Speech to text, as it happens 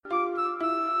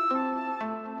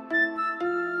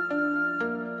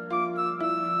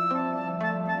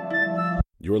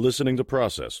You're listening to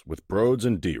Process with Broads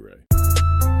and D-Ray.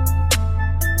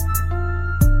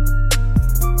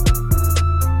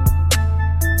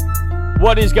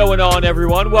 What is going on,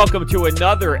 everyone? Welcome to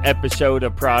another episode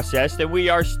of Processed, and we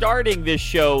are starting this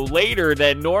show later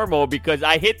than normal because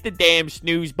I hit the damn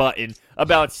snooze button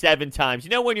about 7 times. You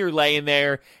know when you're laying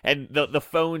there and the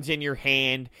phone's in your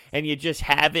hand and you just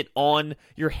have it on,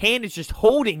 your hand is just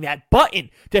holding that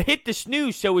button to hit the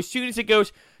snooze, so as soon as it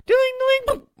goes,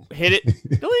 ding-ding, boop, hit it,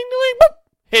 ding-ding, boop,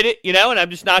 hit it, you know, and I'm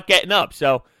just not getting up,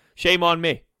 so shame on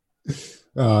me.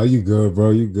 Oh, you good,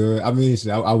 bro. You good. I mean,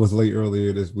 I was late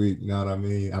earlier this week. You know what I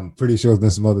mean? I'm pretty sure there's been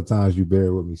some other times you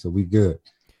bear with me, so we good.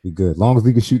 We good. As long as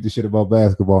we can shoot the shit about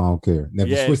basketball, I don't care.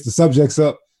 Never switch the subjects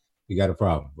up, you got a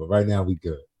problem. But right now, we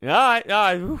good. All right.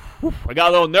 I got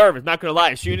a little nervous, not going to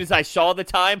lie. As soon as I saw the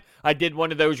time, I did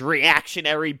one of those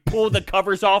reactionary pull the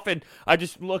covers off, and I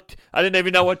just looked. I didn't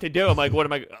even know what to do. I'm like, what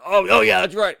am I? Oh, yeah,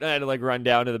 that's right. I had to, run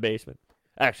down to the basement.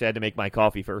 Actually, I had to make my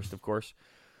coffee first, of course.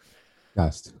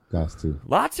 Got to.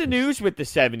 Lots of news with the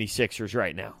 76ers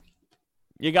right now.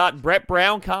 You got Brett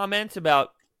Brown comments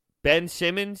about Ben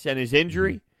Simmons and his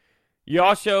injury. You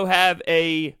also have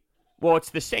it's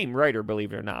the same writer,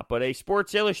 believe it or not, but a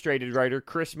Sports Illustrated writer,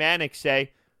 Chris Mannix,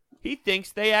 say he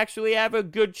thinks they actually have a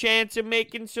good chance of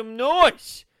making some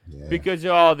noise because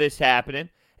of all this happening.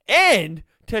 And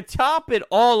to top it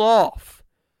all off,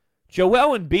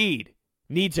 Joel Embiid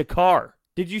needs a car.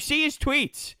 Did you see his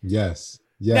tweets? Yes,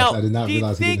 now, I did not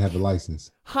realize he didn't have a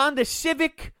license. Honda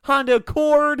Civic, Honda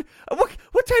Accord.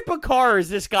 What type of car is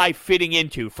this guy fitting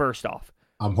into, first off?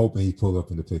 I'm hoping he pulled up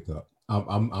in the pickup.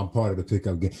 I'm part of the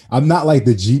pickup game. I'm not like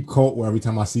the Jeep cult where every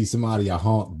time I see somebody, I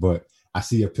honk, but I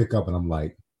see a pickup and I'm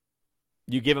like.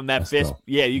 You give him that fist? Go.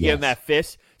 Yeah, you give him that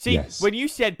fist. See, when you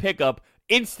said pickup,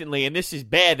 instantly, and this is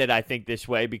bad that I think this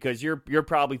way because you're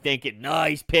probably thinking,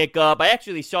 nice pickup. I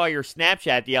actually saw your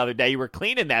Snapchat the other day. You were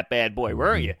cleaning that bad boy,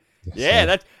 weren't you?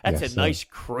 Yes, that's a nice,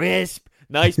 crisp,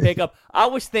 nice pickup. I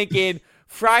was thinking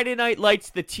Friday Night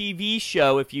Lights, the TV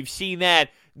show, if you've seen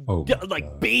that,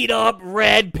 beat up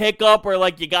red pickup where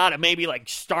you got to maybe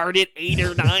start it 8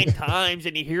 or 9 times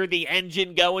and you hear the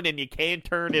engine going and you can't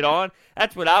turn it on.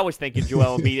 That's what I was thinking,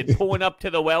 Joel Embiid, and pulling up to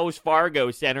the Wells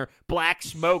Fargo Center, black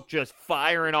smoke just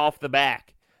firing off the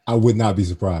back. I would not be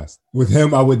surprised. With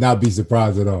him, I would not be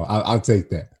surprised at all. I'll take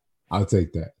that.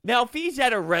 Now, if he's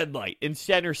at a red light in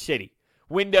Center City,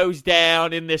 windows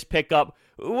down in this pickup,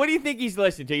 what do you think he's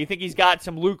listening to? You think he's got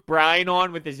some Luke Bryan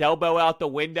on with his elbow out the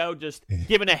window, just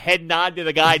giving a head nod to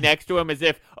the guy next to him as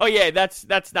if, oh, yeah, that's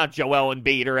not Joel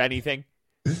Embiid or anything?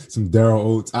 Some Daryl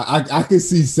Oates. I can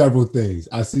see several things.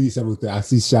 I see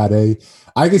Sade.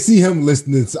 I can see him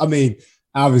listening. I mean,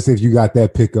 obviously, if you got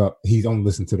that pickup, he's only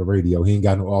listening to the radio. He ain't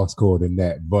got no aux cord in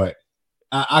that, but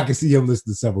I can see him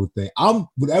listening to several things.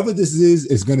 Whatever this is,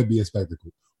 it's going to be a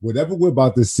spectacle. Whatever we're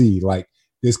about to see,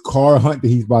 this car hunt that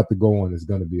he's about to go on is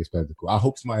going to be a spectacle. I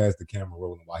hope somebody has the camera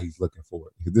rolling while he's looking for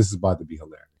it because this is about to be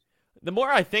hilarious. The more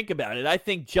I think about it, I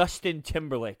think Justin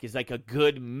Timberlake is a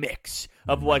good mix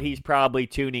of what he's probably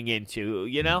tuning into.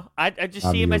 You know, I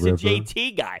just see him as a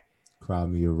JT guy. Cry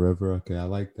Me a River. Okay, I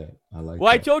like that.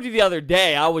 I told you the other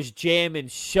day I was jamming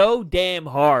so damn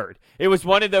hard. It was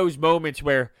one of those moments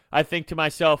where I think to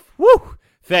myself, whew,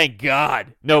 thank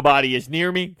God nobody is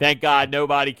near me. Thank God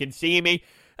nobody can see me.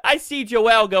 I see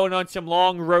Joel going on some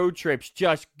long road trips,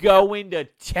 just going to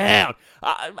town.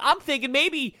 I'm thinking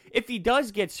maybe if he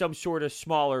does get some sort of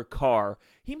smaller car,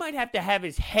 he might have to have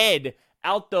his head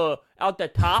out the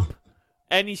top,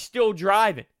 and he's still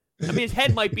driving. I mean, his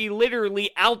head might be literally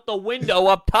out the window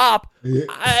up top.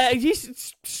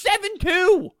 He's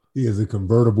 7'2". He is a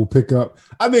convertible pickup.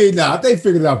 I mean, if they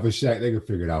figured it out for Shaq, they could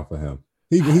figure it out for him.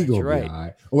 He gonna be all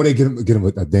right. Or they get him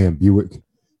with a damn Buick.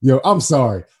 Yo, I'm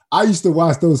sorry. I used to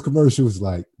watch those commercials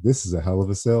this is a hell of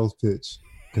a sales pitch.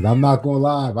 Because I'm not going to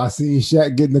lie. If I seen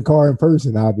Shaq get in the car in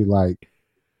person, I'd be like,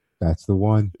 that's the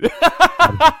one.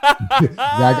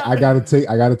 I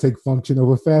gotta take function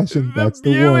over fashion. That's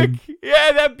the one.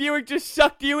 Yeah, that Buick just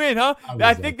sucked you in, huh?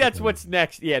 I think that's what's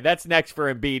next. Yeah, that's next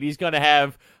for Embiid. He's going to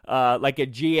have a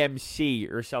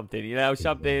GMC or something,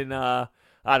 something.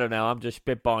 I don't know. I'm just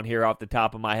spitballing here off the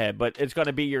top of my head, but it's going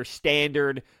to be your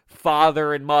standard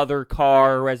father and mother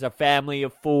car as a family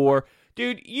of 4.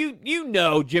 Dude, you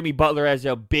know Jimmy Butler has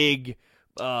a big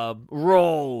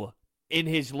role in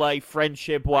his life,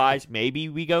 friendship-wise. Maybe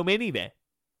we go minivan.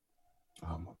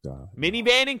 Oh, my God.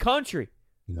 Minivan and country.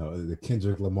 The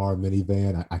Kendrick Lamar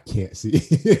minivan, I can't see.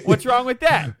 What's wrong with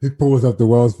that? He pulls up the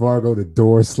Wells Fargo, the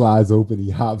door slides open,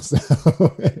 he hops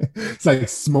out. It's like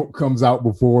smoke comes out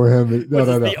before him.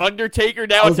 No. The Undertaker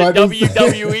now? It's a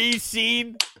WWE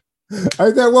scene?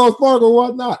 Ain't that Wells Fargo?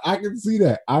 Why not? I can see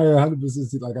that. I 100%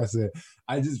 see. Like I said,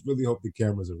 I just really hope the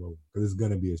cameras are rolling because it's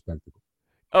gonna be a spectacle.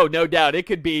 Oh, no doubt. It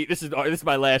could be. This is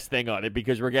my last thing on it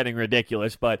because we're getting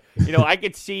ridiculous. But, I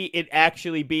could see it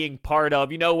actually being part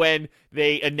of, when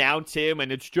they announce him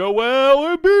and it's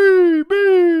Joel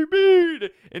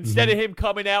Embiid. Instead of him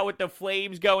coming out with the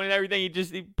flames going and everything,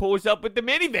 he pulls up with the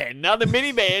minivan. Now the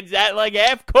minivan's at like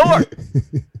half court.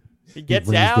 He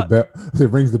gets out. He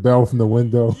rings the bell from the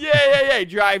window. Yeah. He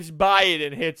drives by it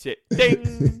and hits it.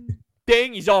 Ding.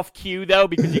 Ding. He's off cue though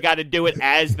because you got to do it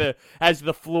as the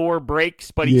floor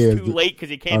breaks, but he's too late because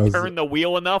he can't turn the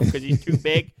wheel enough because he's too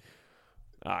big.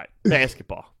 All right,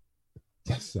 basketball.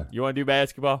 Yes, sir. You want to do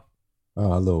basketball?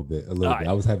 A little bit. Right.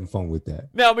 I was having fun with that.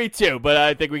 No, me too, but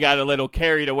I think we got a little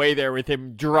carried away there with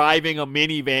him driving a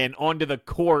minivan onto the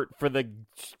court for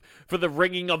the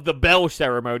ringing of the bell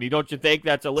ceremony. Don't you think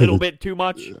that's a little bit too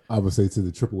much? I would say to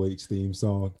the Triple H theme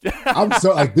song. I'm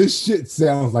so like this shit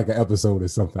sounds like an episode or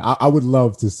something. I would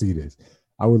love to see this.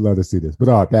 But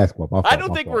all right, basketball. I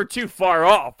don't think we're too far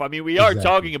off. I mean, we are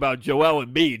talking about Joel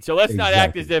Embiid, so let's not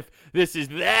act as if this is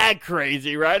that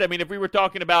crazy, right? I mean, if we were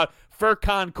talking about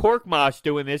Furkan Korkmaz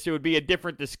doing this, it would be a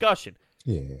different discussion.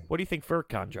 Yeah. What do you think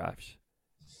Furkan drives?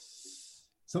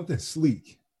 Something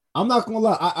sleek. I'm not gonna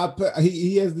lie.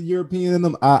 He has the European in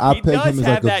him. He does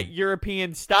have that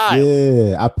European style.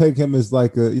 Yeah, I peg him as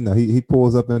like a he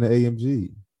pulls up in the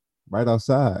AMG right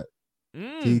outside.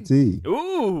 TT.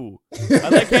 Ooh, I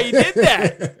like how you did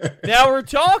that. Now we're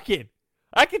talking.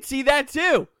 I can see that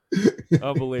too.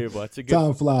 Unbelievable. That's a good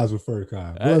time flies with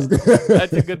Furkan.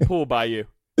 That's a good pull by you.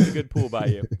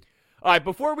 All right,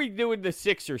 before we do the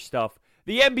Sixers stuff.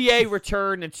 The NBA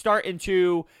returned and starting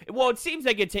to, it seems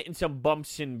like it's hitting some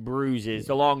bumps and bruises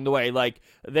along the way. Like,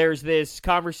 there's this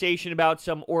conversation about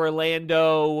some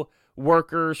Orlando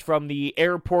workers from the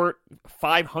airport.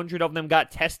 500 of them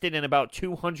got tested and about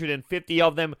 250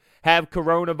 of them have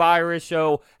coronavirus.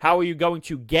 So how are you going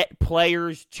to get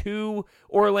players to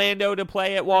Orlando to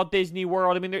play at Walt Disney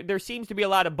World? I mean, there seems to be a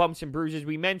lot of bumps and bruises.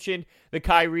 We mentioned the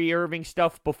Kyrie Irving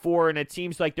stuff before, and it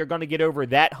seems like they're going to get over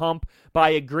that hump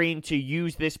by agreeing to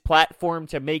use this platform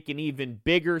to make an even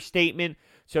bigger statement.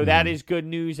 So that is good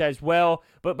news as well.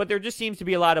 But there just seems to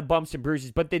be a lot of bumps and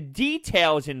bruises. But the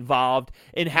details involved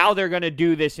in how they're going to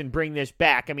do this and bring this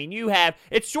back. I mean,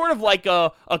 it's sort of like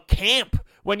a camp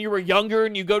when you were younger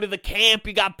and you go to the camp.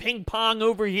 You got ping pong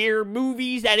over here,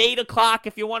 movies at 8 o'clock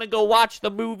if you want to go watch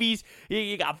the movies.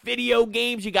 You got video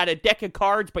games, you got a deck of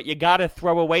cards, but you got to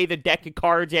throw away the deck of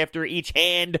cards after each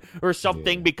hand or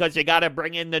something because you got to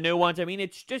bring in the new ones. I mean,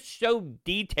 it's just so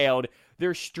detailed.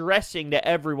 They're stressing to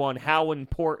everyone how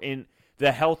important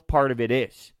the health part of it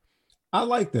is. I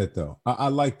like that, though. I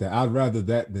like that. I'd rather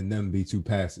that than them be too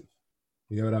passive.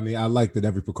 You know what I mean? I like that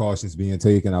every precaution's being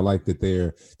taken. I like that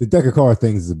the deck of card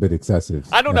things is a bit excessive.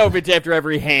 I don't know if it's after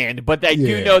every hand, but they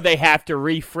do know they have to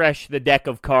refresh the deck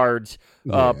of cards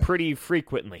pretty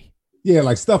frequently. Yeah,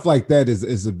 like stuff like that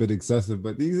is a bit excessive,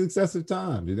 but these excessive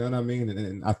times, you know what I mean?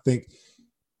 And I think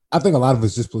a lot of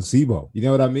it's just placebo. You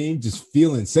know what I mean? Just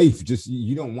feeling safe. Just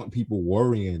you don't want people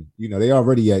worrying. You know, they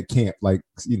already at camp. Like,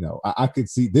 I could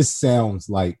see this sounds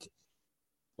like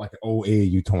an old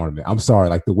AAU tournament. I'm sorry,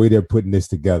 like the way they're putting this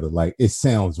together, like it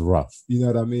sounds rough. You know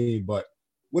what I mean? But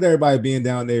with everybody being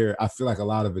down there, I feel like a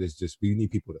lot of it is just we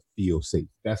need people to feel safe.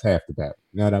 That's half the battle.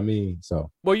 You know what I mean? So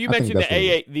you mentioned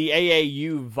the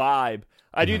AAU vibe.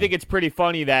 I do think it's pretty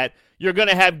funny that you're going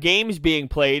to have games being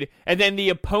played, and then the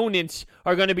opponents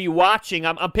are going to be watching.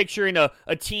 I'm picturing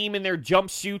a team in their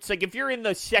jumpsuits. Like, if you're in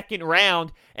the second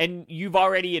round and you've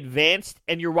already advanced,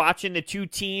 and you're watching the two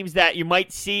teams that you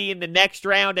might see in the next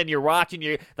round, and you're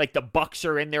watching, like, the Bucks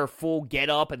are in their full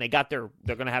get-up, and they're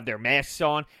going to have their masks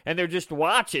on, and they're just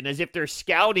watching as if they're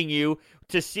scouting you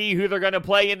to see who they're going to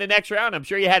play in the next round. I'm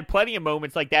sure you had plenty of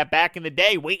moments like that back in the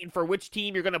day, waiting for which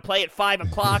team you're going to play at 5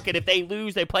 o'clock, and if they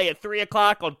lose, they play at 3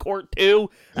 o'clock on court 2.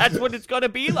 That's what it's going to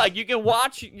be like. You can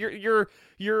watch your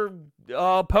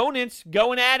opponents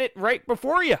going at it right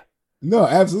before you. No,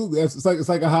 absolutely. It's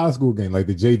like a high school game, like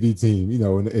the JV team,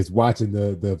 and it's watching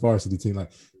the varsity team.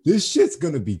 Like, this shit's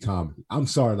going to be comedy. I'm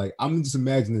sorry. Like, I'm just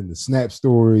imagining the Snap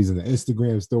stories and the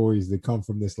Instagram stories that come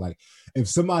from this. Like, if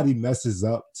somebody messes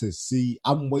up to see,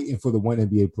 I'm waiting for the one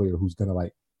NBA player who's going to,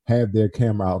 like, have their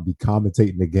camera out and be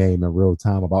commentating the game in real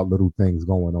time about little things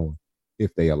going on,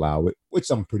 if they allow it,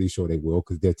 which I'm pretty sure they will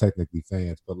because they're technically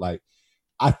fans. But, like,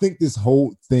 I think this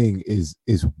whole thing is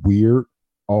weird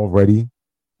already.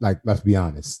 Like, let's be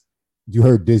honest. You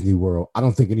heard Disney World. I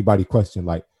don't think anybody questioned,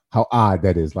 like, how odd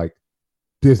that is. Like,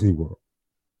 Disney World.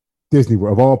 Disney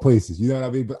World, of all places. You know what I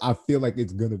mean? But I feel like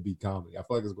it's going to be comedy. I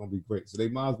feel like it's going to be great. So they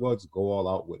might as well just go all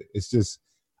out with it. It's just,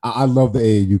 I love the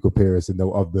AAU comparison,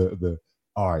 though, of the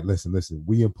all right, listen.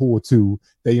 We in pool 2,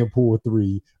 they in pool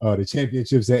 3. The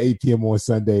championship's at 8 p.m. on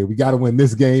Sunday. We got to win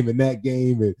this game and that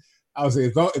game. And I would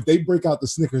say if they break out the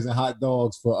Snickers and hot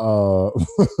dogs for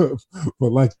for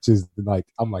lunches tonight,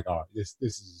 I'm like, all right, this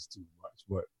is just too much.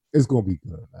 But it's going to be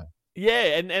good, man.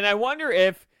 Yeah, and I wonder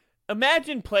if,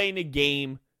 imagine playing a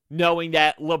game knowing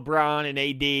that LeBron and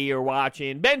AD are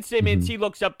watching. Ben Simmons, he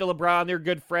looks up to LeBron. They're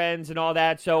good friends and all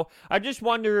that. So I just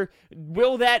wonder,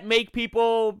 will that make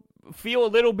people feel a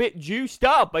little bit juiced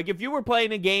up? Like if you were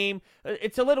playing a game,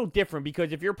 it's a little different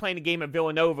because if you're playing a game at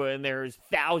Villanova and there's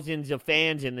thousands of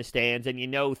fans in the stands and you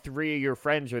know 3 of your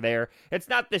friends are there, it's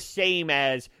not the same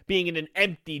as being in an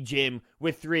empty gym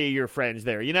with 3 of your friends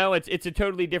there. You know, it's a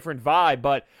totally different vibe.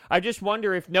 But I just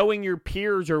wonder if knowing your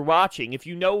peers are watching, if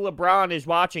you know LeBron is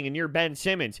watching and you're Ben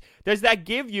Simmons, does that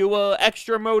give you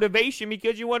extra motivation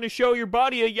because you want to show your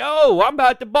buddy, yo, I'm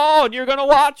about to ball and you're going to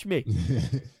watch me?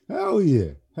 Hell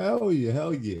yeah.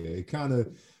 It kind of,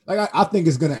 like, I think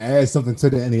it's going to add something to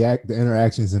the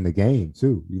interactions in the game,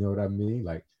 too. You know what I mean?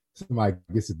 Like, somebody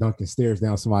gets a dunk and stares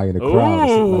down somebody in the crowd.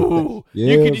 Ooh.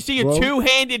 Yeah, you could see a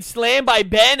two-handed slam by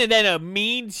Ben and then a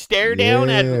mean stare down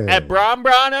at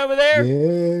Bron over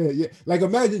there. Yeah. Like,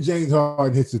 imagine James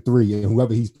Harden hits a 3 and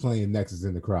whoever he's playing next is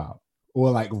in the crowd. Or,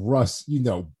 like, Russ,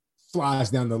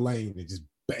 flies down the lane and just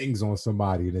bangs on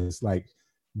somebody and it's like,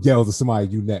 yells to somebody,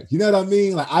 you next. You know what I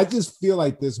mean? Like, I just feel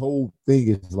like this whole thing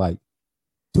is like,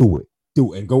 do it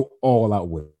and go all out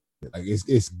with it. Like,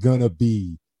 it's gonna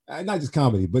be not just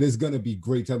comedy, but it's gonna be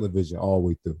great television all the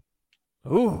way through.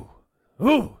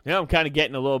 Ooh. Now I'm kind of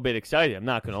getting a little bit excited. I'm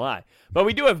not gonna lie, but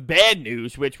we do have bad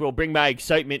news, which will bring my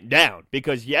excitement down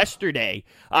because yesterday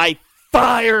I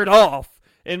fired off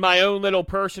in my own little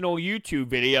personal YouTube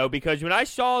video because when I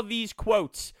saw these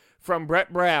quotes from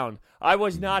Brett Brown, I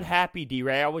was not happy,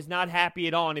 D-Ray. I was not happy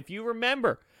at all. And if you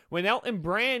remember, when Elton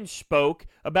Brand spoke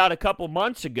about a couple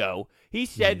months ago, he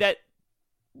said that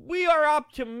we are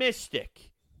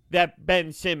optimistic that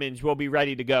Ben Simmons will be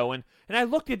ready to go. And I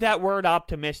looked at that word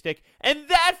optimistic, and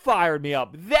that fired me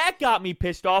up. That got me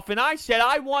pissed off. And I said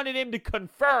I wanted him to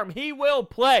confirm he will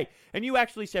play. And you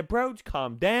actually said, Broads,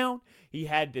 calm down. He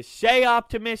had to say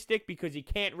optimistic because he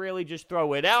can't really just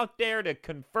throw it out there to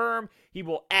confirm he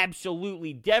will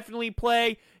absolutely, definitely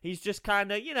play. He's just kind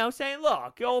of, saying,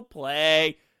 look, he'll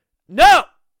play. No!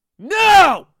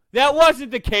 That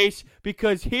wasn't the case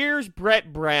because here's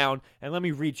Brett Brown. And let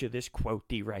me read you this quote,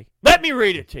 D-Ray. Let me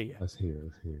read it to you. Let's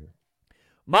hear it.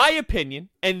 My opinion,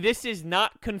 and this is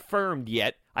not confirmed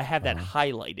yet. I have that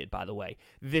highlighted, by the way.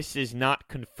 This is not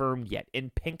confirmed yet. In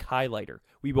pink highlighter.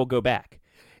 We will go back.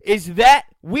 Is that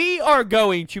we are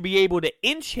going to be able to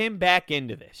inch him back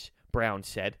into this, Brown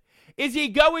said. Is he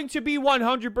going to be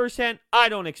 100%? I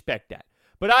don't expect that.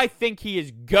 But I think he is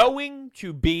going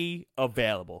to be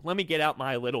available. Let me get out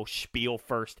my little spiel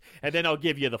first, and then I'll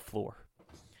give you the floor.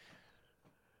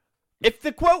 If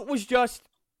the quote was just,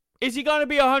 is he going to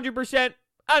be 100%?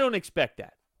 I don't expect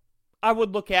that. I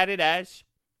would look at it as,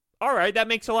 all right, that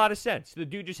makes a lot of sense. The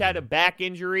dude just had a back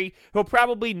injury. He'll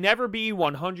probably never be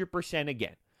 100%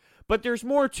 again. But there's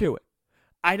more to it.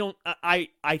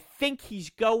 I think he's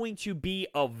going to be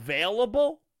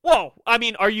available. Whoa, I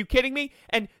mean, are you kidding me?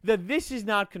 And this is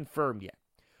not confirmed yet.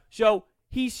 So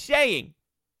he's saying,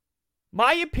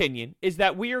 my opinion is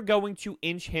that we are going to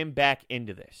inch him back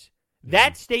into this.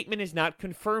 That statement is not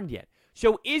confirmed yet.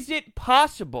 So is it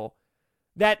possible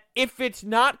that if it's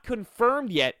not confirmed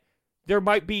yet, there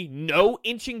might be no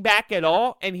inching back at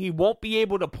all and he won't be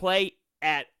able to play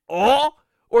at all?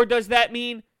 Or does that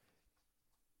mean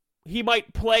he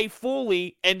might play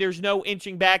fully and there's no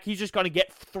inching back? He's just going to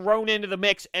get thrown into the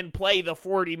mix and play the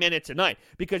 40 minutes a night.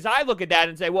 Because I look at that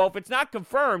and say, well, if it's not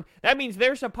confirmed, that means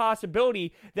there's a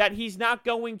possibility that he's not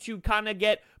going to kind of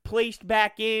get placed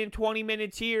back in 20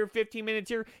 minutes here, 15 minutes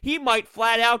here. He might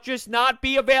flat out just not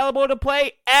be available to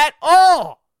play at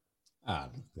all. I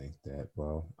don't think that,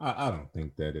 bro. I don't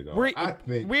think that at all.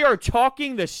 We are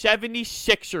talking the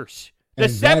 76ers. The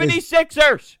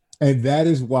 76ers! And that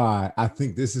is why I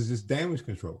think this is just damage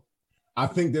control. I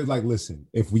think they're like, listen,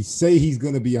 if we say he's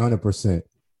going to be 100%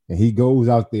 and he goes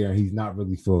out there and he's not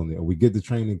really feeling it, or we get to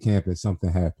training camp and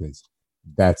something happens,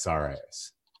 that's our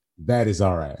ass. That is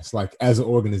our ass. Like, as an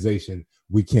organization,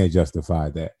 we can't justify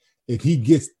that. If he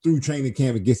gets through training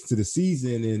camp and gets to the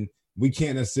season and we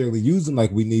can't necessarily use him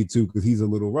like we need to because he's a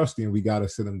little rusty and we got to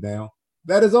sit him down,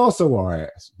 that is also our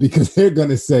ass, because they're going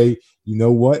to say, you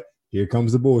know what? Here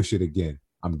comes the bullshit again.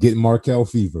 I'm getting Markel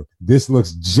fever. This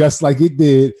looks just like it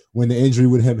did when the injury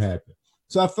with him happened.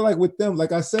 So I feel like with them,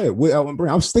 like I said, with Elton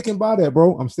Brand, I'm sticking by that,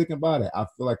 bro. I'm sticking by that. I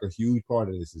feel like a huge part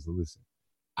of this is, listen,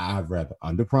 I'd rather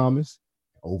underpromise,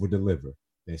 over-deliver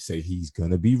than say he's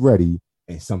going to be ready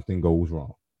and something goes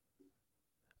wrong.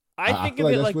 I think of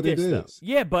it like this, though.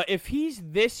 Yeah, but if he's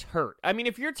this hurt, I mean,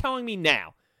 if you're telling me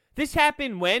now, this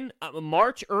happened when?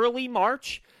 March, early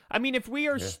March? I mean, if we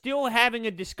are still having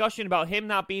a discussion about him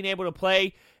not being able to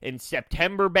play in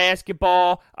September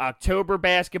basketball, October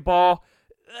basketball,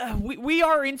 we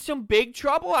are in some big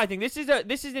trouble. I think this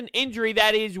is an injury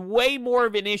that is way more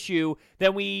of an issue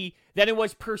than it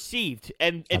was perceived,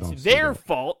 and it's their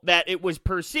fault that it was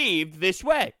perceived this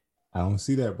way. I don't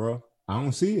see that, bro. I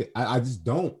don't see it. I just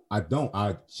don't.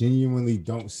 I genuinely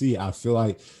don't see it. I feel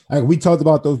like we talked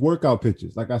about those workout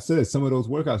pictures. Like I said, some of those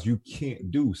workouts you can't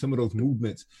do. Some of those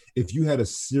movements, if you had a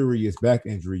serious back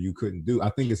injury, you couldn't do. I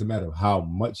think it's a matter of how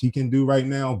much he can do right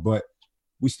now, but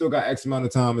we still got X amount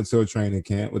of time until training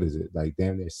camp. What is it? Like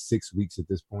damn near 6 weeks at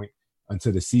this point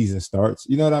until the season starts.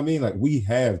 You know what I mean? Like we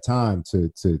have time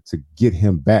to get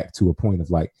him back to a point of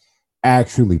like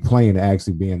actually playing,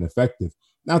 actually being effective.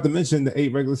 Not to mention the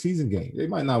 8 regular season games. They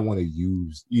might not want to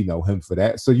use, him for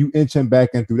that. So you inch him back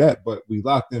in through that, but we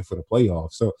locked in for the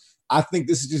playoffs. So I think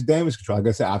this is just damage control. Like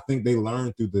I said, I think they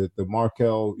learned through the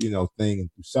Markel, thing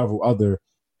and through several other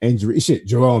injuries. Shit,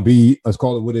 Joel Embiid, let's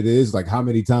call it what it is. Like how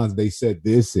many times they said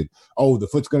this and, the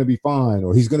foot's going to be fine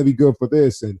or he's going to be good for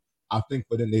this. And I think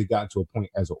for them, they've gotten to a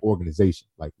point as an organization.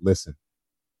 Like, listen,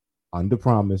 under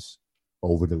promise,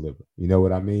 over deliver. You know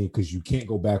what I mean? Because you can't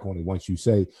go back on it once you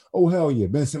say, oh, hell yeah,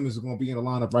 Ben Simmons is going to be in the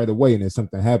lineup right away. And then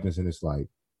something happens and it's like,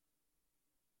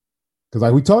 because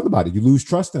like we talked about it, you lose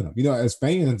trust in them. As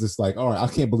fans, it's like, all right, I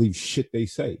can't believe shit they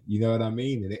say. You know what I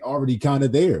mean? And they already kind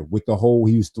of there with the whole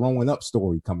he was throwing up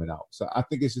story coming out. So I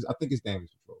think it's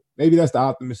damage control. Maybe that's the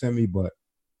optimist in me, but.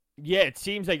 Yeah, it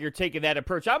seems like you're taking that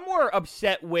approach. I'm more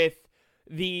upset with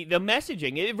the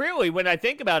messaging. It really, when I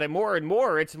think about it more and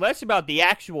more, it's less about the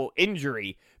actual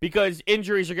injury because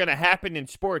injuries are going to happen in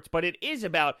sports, but it is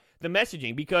about the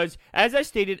messaging because, as I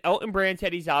stated, Elton Brand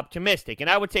said he's optimistic, and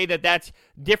I would say that that's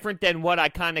different than what I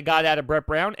kind of got out of Brett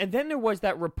Brown. And then there was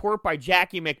that report by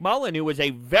Jackie McMullen, who was a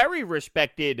very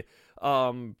respected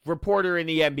reporter in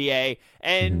the NBA,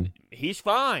 and he's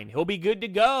fine. He'll be good to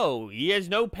go. He has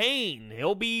no pain.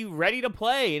 He'll be ready to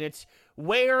play, and it's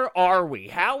where are we?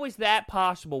 How is that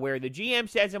possible where the GM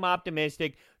says I'm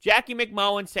optimistic, Jackie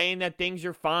McMullen saying that things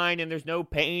are fine and there's no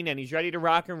pain and he's ready to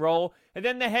rock and roll, and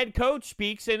then the head coach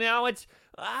speaks and now it's,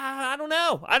 I don't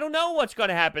know. I don't know what's going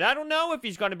to happen. I don't know if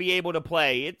he's going to be able to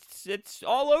play. It's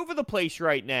all over the place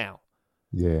right now.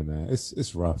 Yeah, man.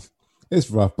 It's rough. It's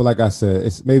rough. But like I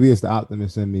said, maybe it's the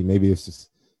optimist in me. Maybe it's just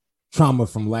trauma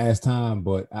from last time,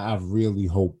 but I really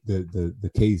hope that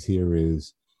the case here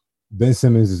is Ben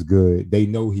Simmons is good. They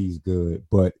know he's good,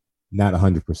 but not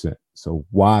 100%. So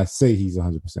why say he's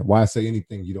 100%? Why say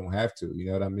anything you don't have to? You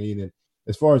know what I mean? And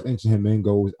as far as inching him in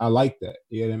goes, I like that.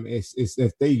 You know what I mean? It's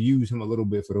if they use him a little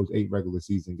bit for those 8 regular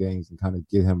season games and kind of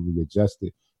get him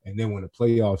readjusted, and then when the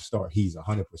playoffs start, he's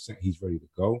 100%. He's ready to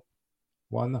go.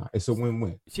 Why not? It's a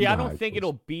win-win. See, I don't think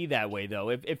it'll be that way, though.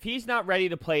 If he's not ready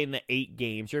to play in the 8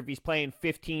 games, or if he's playing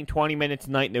 15, 20 minutes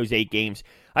a night in those 8 games,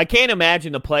 I can't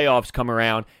imagine the playoffs come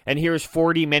around and here's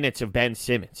 40 minutes of Ben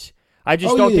Simmons. I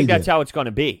just don't think that's how it's going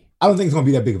to be. I don't think it's going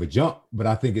to be that big of a jump, but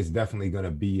I think it's definitely going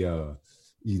to be, all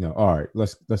right,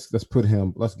 let's put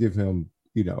him, let's give him,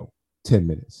 10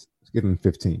 minutes. Let's give him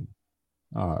 15.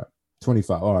 All right,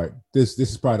 25. All right, this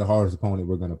is probably the hardest opponent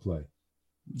we're going to play.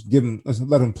 Let's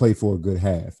let him play for a good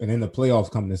half. And then the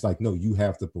playoffs come, and it's like, no, you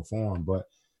have to perform. But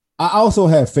I also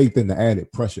have faith in the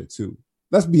added pressure, too.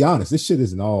 Let's be honest. This shit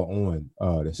isn't all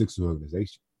on the Sixers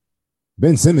organization.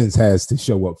 Ben Simmons has to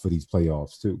show up for these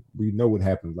playoffs, too. We know what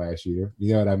happened last year.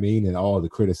 You know what I mean? And all the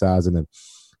criticizing of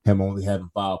him only having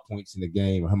 5 points in the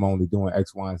game, or him only doing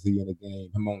X, Y, and Z in the game,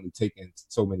 him only taking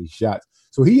so many shots.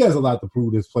 So he has a lot to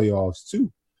prove this playoffs,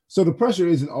 too. So the pressure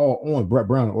isn't all on Brett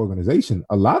Brown organization.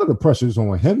 A lot of the pressure is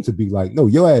on him to be like, no,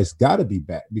 your ass got to be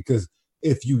back. Because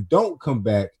if you don't come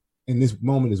back and this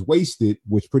moment is wasted,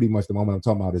 which pretty much the moment I'm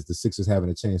talking about is the Sixers having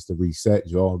a chance to reset.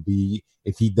 Joel Embiid,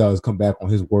 if he does come back on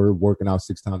his word, working out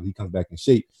 6 times, he comes back in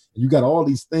shape. And you got all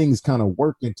these things kind of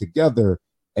working together,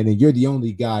 and then you're the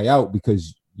only guy out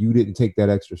because you didn't take that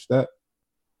extra step.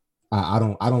 I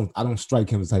don't strike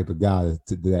him as the type of guy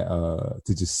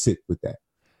to just sit with that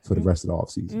for the rest of the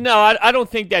offseason. No, I don't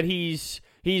think that he's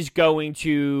going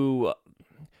to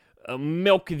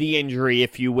milk the injury,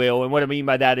 if you will. And what I mean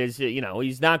by that is,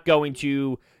 he's not going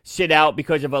to sit out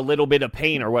because of a little bit of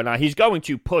pain or whatnot. He's going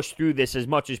to push through this as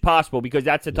much as possible because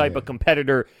that's the type of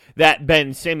competitor that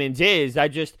Ben Simmons is.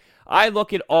 I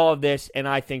look at all of this and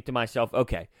I think to myself,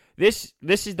 okay, this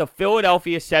is the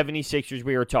Philadelphia 76ers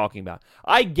we were talking about.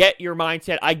 I get your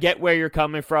mindset. I get where you're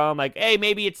coming from. Like, hey,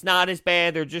 maybe it's not as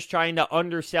bad. They're just trying to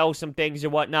undersell some things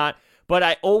and whatnot. But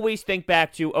I always think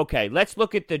back to, okay, let's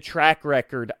look at the track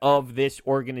record of this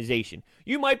organization.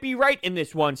 You might be right in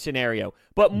this one scenario,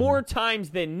 but more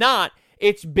times than not,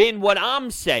 it's been what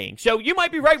I'm saying. So you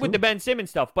might be right with the Ben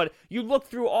Simmons stuff, but you look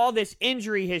through all this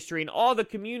injury history and all the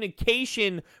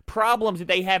communication problems that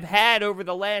they have had over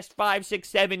the last 5, 6,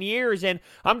 7 years, and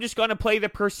I'm just going to play the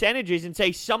percentages and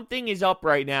say something is up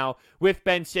right now with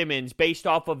Ben Simmons based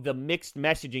off of the mixed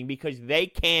messaging because they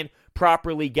can't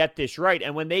properly get this right.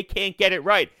 And when they can't get it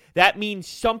right, that means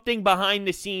something behind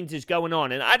the scenes is going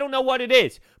on. And I don't know what it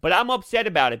is, but I'm upset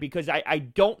about it because I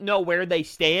don't know where they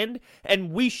stand,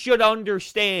 and we should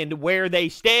understand where they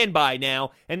stand by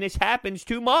now, and this happens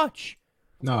too much.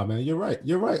 Nah, man, you're right.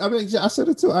 You're right. I mean, I said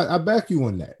it too. I back you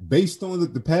on that. Based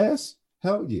on the past,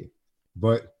 hell yeah.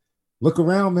 But look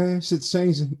around, man. Shit's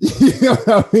changing.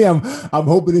 I'm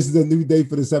hoping this is a new day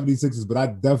for the 76ers, but I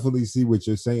definitely see what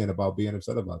you're saying about being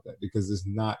upset about that because it's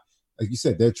not, like you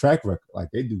said, their track record. Like,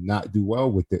 they do not do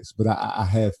well with this. But I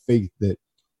have faith that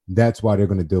that's why they're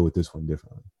going to deal with this one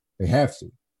differently. They have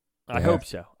to. I hope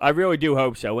so. I really do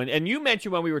hope so. And you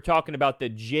mentioned when we were talking about the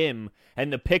gym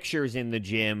and the pictures in the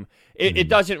gym, it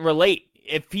doesn't relate.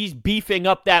 If he's beefing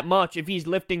up that much, if he's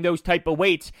lifting those type of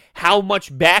weights, how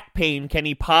much back pain can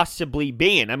he possibly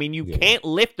be in? I mean, you can't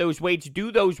lift those weights,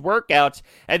 do those workouts,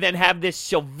 and then have this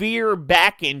severe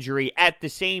back injury at the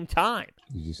same time.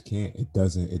 You just can't. It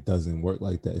doesn't work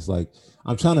like that. It's like,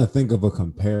 I'm trying to think of a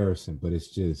comparison, but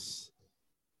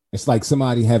it's like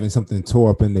somebody having something tore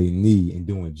up in their knee and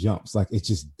doing jumps. Like, it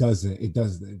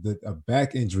doesn't, a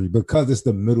back injury, because it's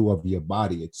the middle of your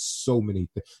body. It's so many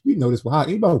things. You know this, well,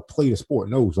 anybody who played a sport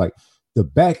knows, like, the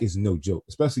back is no joke,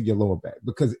 especially your lower back,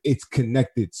 because it's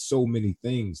connected so many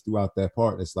things throughout that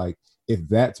part. It's like, if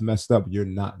that's messed up, you're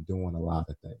not doing a lot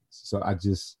of things. So I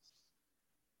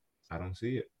don't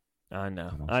see it. I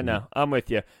know. I'm with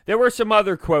you. There were some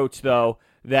other quotes, though,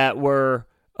 that were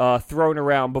thrown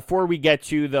around before we get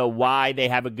to the why they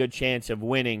have a good chance of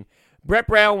winning. Brett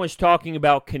Brown was talking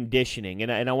about conditioning,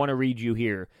 and I want to read you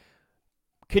here.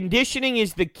 Conditioning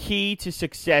is the key to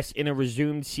success in a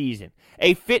resumed season.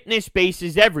 A fitness base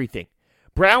is everything.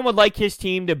 Brown would like his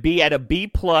team to be at a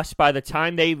B+ by the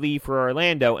time they leave for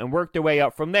Orlando and work their way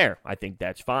up from there. I think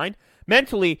that's fine.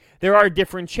 Mentally, there are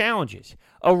different challenges.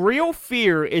 A real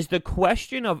fear is the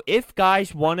question of if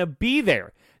guys want to be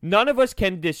there. None of us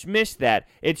can dismiss that.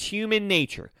 It's human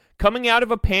nature. Coming out of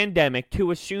a pandemic,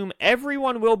 to assume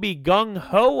everyone will be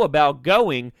gung-ho about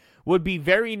going would be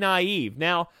very naive.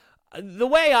 Now, the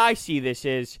way I see this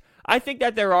is, I think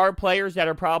that there are players that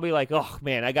are probably like, oh,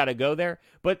 man, I got to go there.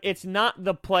 But it's not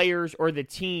the players or the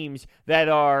teams that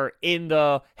are in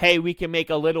the, hey, we can make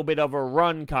a little bit of a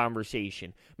run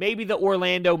conversation. Maybe the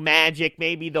Orlando Magic,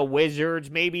 maybe the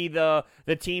Wizards, maybe the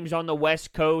teams on the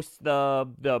West Coast,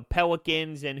 the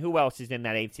Pelicans, and who else is in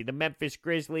that 8th seed? The Memphis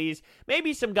Grizzlies.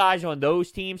 Maybe some guys on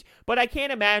those teams. But I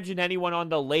can't imagine anyone on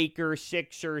the Lakers,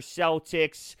 Sixers,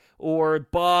 Celtics, or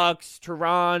Bucks,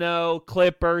 Toronto,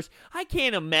 Clippers. I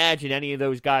can't imagine any of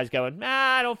those guys going,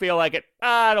 I don't feel like it.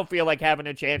 I don't feel like having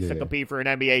a chance to compete for an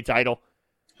NBA title.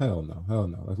 Hell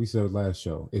no. Like we said last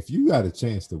show, if you got a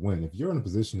chance to win, if you're in a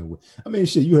position to win, I mean,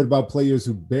 shit, you heard about players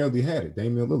who barely had it.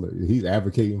 Damian Lillard, he's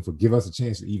advocating for give us a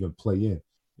chance to even play in.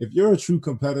 If you're a true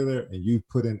competitor and you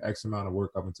put in X amount of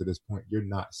work up until this point, you're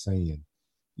not saying,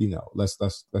 let's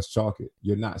chalk it.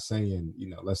 You're not saying,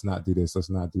 let's not do this, let's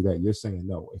not do that. You're saying,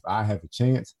 no, if I have a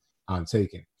chance, I'm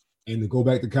taking it. And to go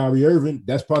back to Kyrie Irving,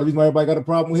 that's part of the reason why everybody got a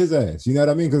problem with his ass. You know what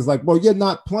I mean? Because, like, bro, you're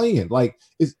not playing. Like,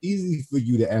 it's easy for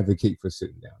you to advocate for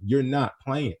sitting down. You're not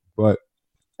playing. But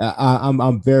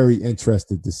I'm very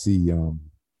interested to see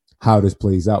how this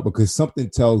plays out, because something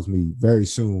tells me very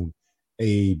soon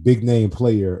a big name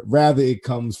player, rather it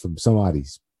comes from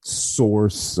somebody's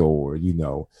source or,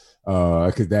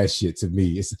 because that shit to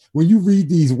me, it's when you read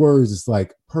these words, it's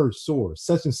like per source,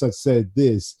 such and such said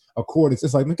this. Accordance,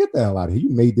 it's like, man, get the hell out of here. You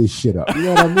made this shit up. You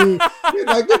know what I mean?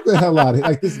 Like, get the hell out of here.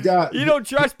 Like, this guy. You don't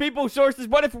trust people's sources?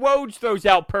 What if Woj throws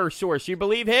out per source? You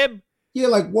believe him? Yeah,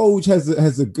 like Woj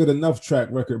has a good enough track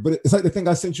record. But it's like the thing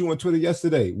I sent you on Twitter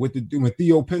yesterday with when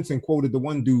Theo Pinson quoted the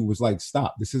one dude was like,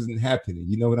 stop, this isn't happening.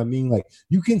 You know what I mean? Like,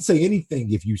 you can say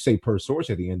anything if you say per source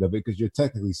at the end of it, because you're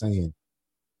technically saying,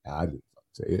 I didn't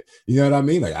say it. You know what I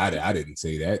mean? Like I didn't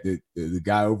say that. The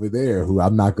guy over there, who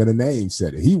I'm not gonna name,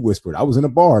 said it. He whispered. I was in a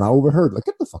bar and I overheard. Like,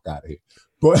 get the fuck out of here.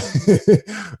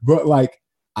 But like,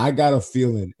 I got a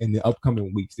feeling in the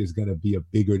upcoming weeks there's gonna be a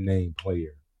bigger name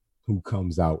player who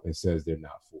comes out and says they're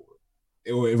not for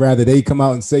it. Or rather, they come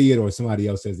out and say it, or somebody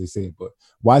else says they say it. But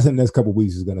why is the next couple of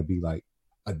weeks is gonna be like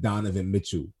a Donovan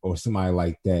Mitchell or somebody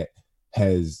like that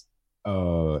has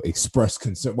expressed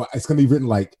concern? Well, it's gonna be written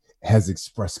like has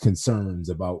expressed concerns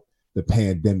about the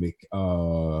pandemic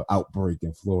outbreak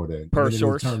in Florida. Per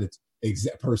source.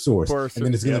 Per source. And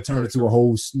then it's going to turn into a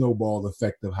whole snowball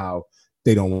effect of how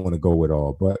they don't want to go with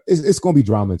all. But it's going to be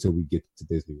drama until we get to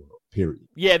Disney World, period.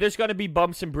 Yeah, there's going to be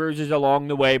bumps and bruises along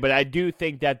the way, but I do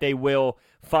think that they will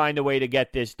find a way to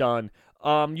get this done.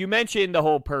 You mentioned the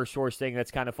whole per source thing.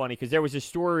 That's kind of funny because there was a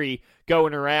story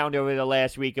going around over the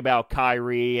last week about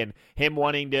Kyrie and him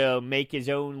wanting to make his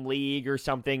own league or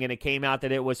something, and it came out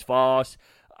that it was false.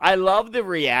 I love the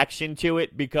reaction to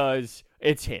it because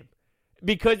it's him.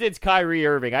 Because it's Kyrie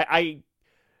Irving. I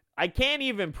can't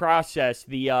even process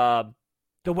the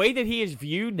way that he is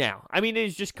viewed now. I mean, it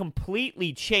has just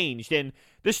completely changed. And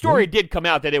the story did come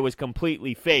out that it was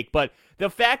completely fake. But the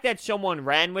fact that someone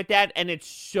ran with that and it's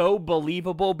so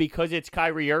believable because it's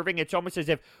Kyrie Irving, it's almost as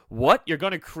if, what? You're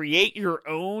going to create your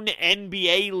own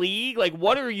NBA league? Like,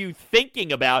 what are you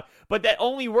thinking about? But that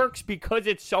only works because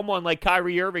it's someone like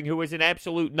Kyrie Irving who is an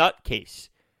absolute nutcase.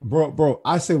 Bro,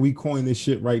 I say we coin this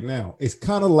shit right now. It's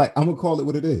kind of like, I'm going to call it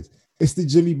what it is. It's the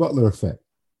Jimmy Butler effect.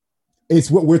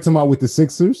 It's what we're talking about with the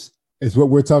Sixers. It's what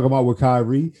we're talking about with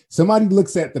Kyrie. Somebody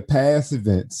looks at the past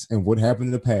events and what happened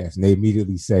in the past, and they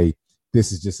immediately say,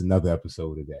 this is just another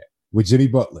episode of that. With Jimmy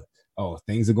Butler, oh,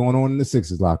 things are going on in the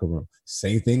Sixers locker room.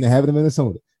 Same thing that happened in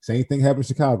Minnesota. Same thing happened in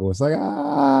Chicago. It's like,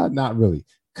 not really.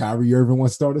 Kyrie Irving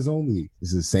wants to start his own league.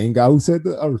 This is the same guy who said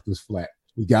the earth was flat.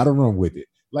 We got to run with it.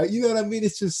 Like, you know what I mean?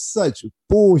 It's just such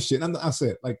bullshit. I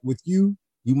said, like, with you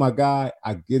my guy,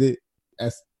 I get it.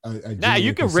 That's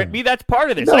you can rip me. That's part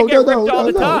of this. I get ripped all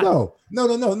the time.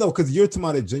 No. Because you're talking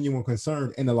about a genuine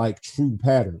concern and a like true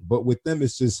pattern. But with them,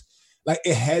 it's just like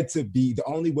it had to be. The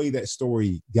only way that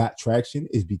story got traction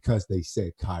is because they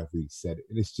said Kyrie said it.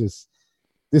 And it's just,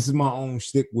 this is my own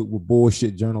shtick with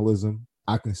bullshit journalism.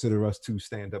 I consider us two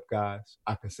stand-up guys.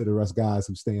 I consider us guys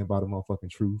who stand by the motherfucking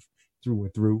truth through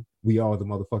and through. We are the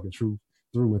motherfucking truth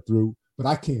through and through. But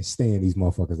I can't stand these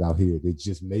motherfuckers out here that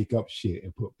just make up shit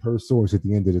and put per source at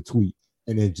the end of the tweet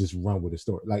and then just run with the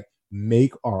story. Like,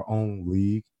 make our own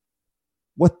league.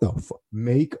 What the fuck?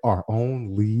 Make our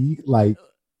own league? Like,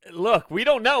 look, we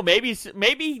don't know.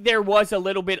 Maybe there was a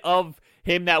little bit of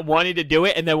him that wanted to do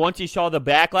it, and then once he saw the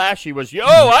backlash, he was,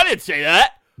 I didn't say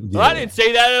that. Yeah. Well, I didn't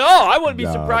say that at all. I wouldn't be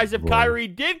surprised if Kyrie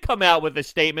did come out with a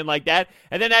statement like that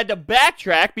and then had to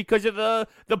backtrack because of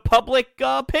the public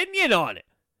opinion on it.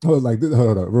 Hold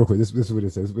on, real quick. This is what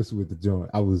it says. This is what the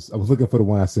joint. I was looking for the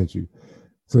one I sent you.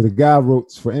 So the guy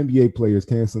wrote, for NBA players,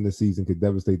 canceling the season could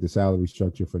devastate the salary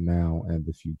structure for now and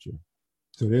the future.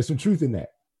 So there's some truth in that.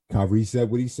 Kyrie said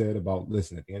what he said about,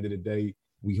 listen, at the end of the day,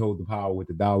 we hold the power with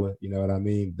the dollar. You know what I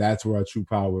mean? That's where our true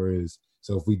power is.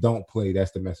 So if we don't play,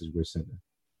 that's the message we're sending.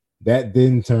 That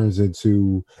then turns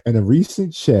into, in a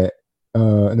recent chat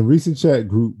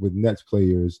group with Nets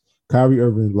players, Kyrie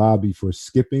Irving lobbied for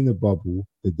skipping the bubble.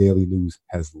 The Daily News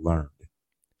has learned.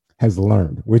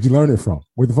 Where'd you learn it from?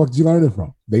 Where the fuck did you learn it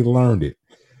from? They learned it.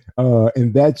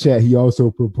 In that chat, he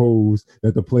also proposed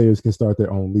that the players can start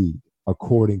their own league,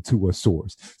 according to a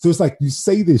source. So it's like you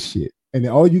say this shit, and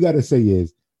then all you got to say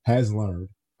is has learned,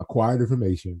 acquired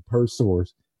information per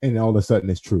source, and all of a sudden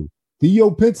it's true.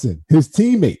 Theo Pinson, his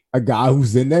teammate, a guy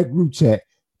who's in that group chat,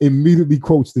 immediately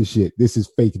quotes this shit. This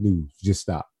is fake news. Just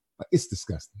stop. It's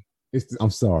disgusting.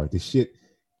 I'm sorry. This shit,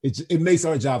 it makes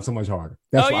our job so much harder.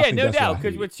 No doubt.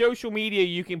 Because with social media,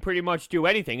 you can pretty much do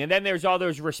anything. And then there's all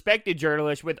those respected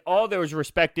journalists with all those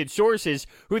respected sources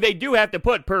who they do have to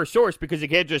put per source because they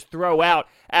can't just throw out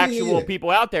actual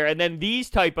people out there. And then these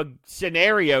type of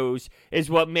scenarios is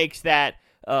what makes that,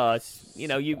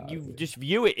 you just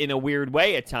view it in a weird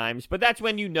way at times. But that's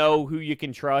when you know who you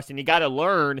can trust, and you got to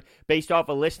learn based off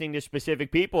of listening to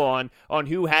specific people on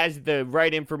who has the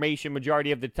right information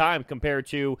majority of the time compared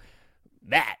to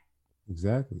that.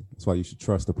 Exactly. That's why you should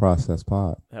trust the Process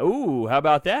Pod. Ooh, how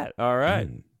about that? All right.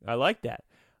 I like that.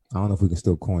 I don't know if we can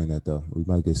still coin that, though. We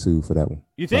might get sued for that one.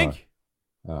 You think?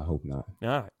 I hope not. All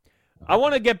right. I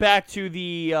want to get back to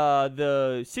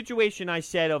the situation I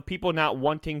said of people not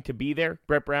wanting to be there.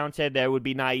 Brett Brown said that it would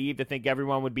be naive to think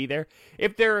everyone would be there.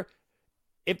 If there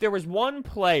was one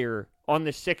player on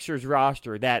the Sixers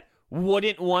roster that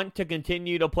wouldn't want to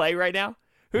continue to play right now,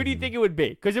 who do you think it would be?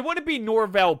 Because it wouldn't be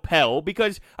Norvel Pelle,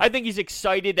 because I think he's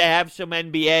excited to have some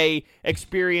NBA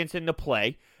experience in the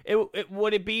play.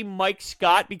 Would it be Mike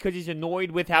Scott because he's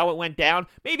annoyed with how it went down?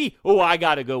 Maybe, I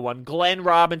got to go one, Glenn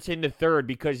Robinson III,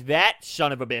 because that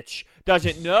son of a bitch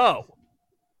doesn't know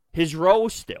his role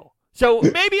still. So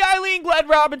maybe I lean Glenn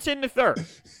Robinson III.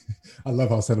 I love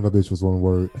how son of a bitch was one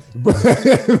word.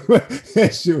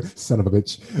 Sure, son of a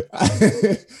bitch.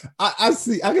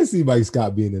 I can see Mike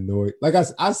Scott being annoyed. Like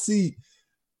I see,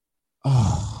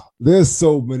 there's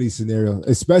so many scenarios,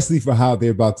 especially for how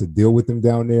they're about to deal with them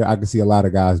down there. I can see a lot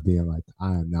of guys being like,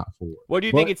 I am not for it. What do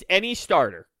you think? It's any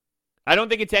starter? I don't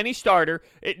think it's any starter.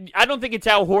 I don't think it's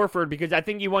Al Horford, because I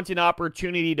think he wants an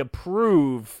opportunity to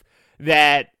prove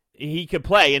that he could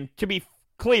play. And to be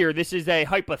clear, this is a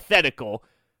hypothetical,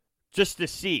 just to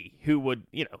see who would,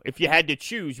 if you had to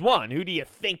choose one, who do you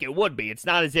think it would be? It's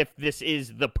not as if this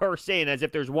is the person, as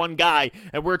if there's one guy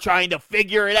and we're trying to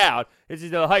figure it out. This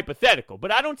is a hypothetical.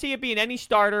 But I don't see it being any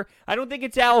starter. I don't think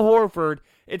it's Al Horford.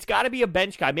 It's got to be a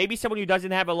bench guy. Maybe someone who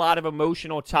doesn't have a lot of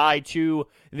emotional tie to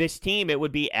this team. It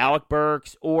would be Alec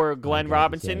Burks or Glenn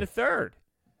Robinson III.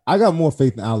 I got more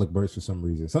faith in Alec Burks for some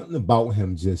reason. Something about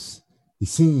him he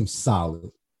seems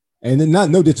solid. And then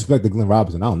no disrespect to Glenn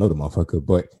Robinson. I don't know the motherfucker,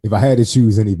 but if I had to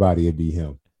choose anybody, it'd be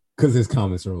him because his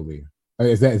comments earlier.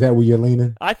 Is that where you're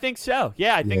leaning? I think so.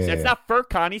 Yeah, I think so. It's not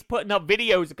Furkan. He's putting up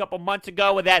videos a couple months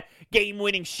ago with that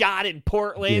game-winning shot in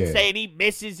Portland, saying he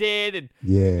misses it, and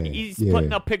he's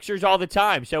putting up pictures all the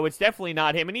time. So it's definitely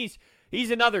not him. And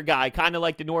he's another guy, kind of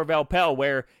like the Norvel Pelle,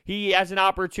 where he has an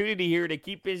opportunity here to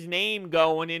keep his name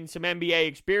going in some NBA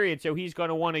experience, so he's going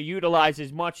to want to utilize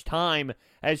as much time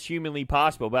as humanly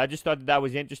possible. But I just thought that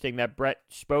was interesting that Brett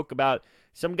spoke about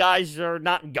some guys are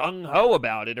not gung-ho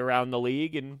about it around the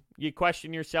league, and you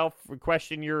question yourself, or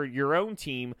question your own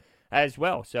team as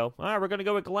well. So, all right, we're going to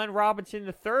go with Glenn Robinson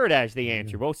III as the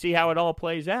answer. We'll see how it all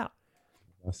plays out.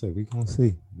 I said we're going to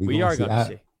see. We are going to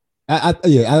see. I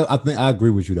think I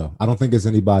agree with you though. I don't think it's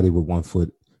anybody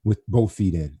with both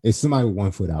feet in. It's somebody with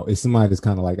 1 foot out. It's somebody that's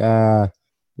kind of like,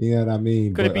 you know what I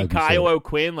mean? Could it be Kyle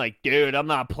O'Quinn? Like, dude, I'm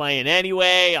not playing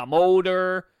anyway. I'm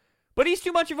older, but he's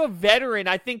too much of a veteran.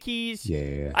 I think he's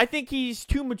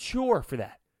too mature for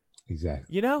that.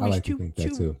 Exactly. He's like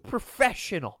too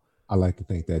professional. I like to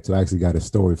think that too. I actually got a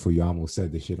story for you. I almost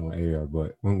said this shit on air,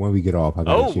 but when we get off, I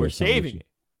got we're saving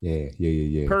it.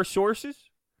 Yeah. Per sources?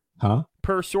 Huh?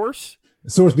 Per source?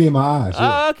 Source being my eyes.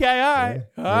 Yeah. Okay, all right.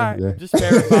 All right. Yeah. Just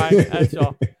verifying.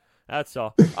 That's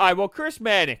all. All right, well, Chris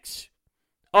Mannix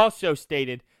also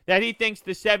stated that he thinks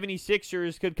the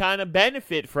 76ers could kind of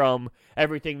benefit from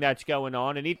everything that's going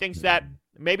on, and he thinks that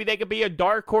maybe they could be a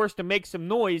dark horse to make some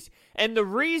noise. And the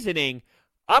reasoning,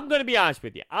 I'm going to be honest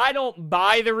with you, I don't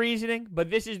buy the reasoning, but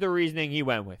this is the reasoning he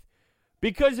went with.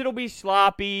 Because it'll be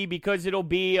sloppy, because it'll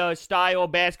be a style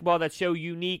of basketball that's so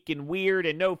unique and weird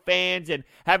and no fans and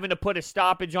having to put a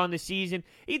stoppage on the season,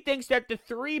 he thinks that the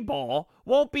 3-ball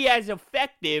won't be as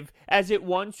effective as it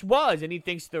once was. And he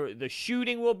thinks the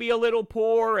shooting will be a little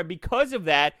poor. And because of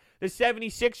that, the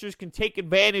 76ers can take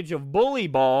advantage of bully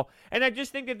ball. And I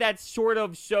just think that that's sort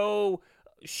of so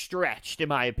stretched, in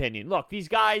my opinion. Look, these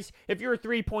guys, if you're a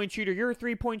three-point shooter, you're a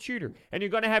three-point shooter, and you're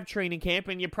going to have training camp,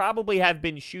 and you probably have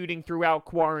been shooting throughout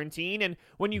quarantine, and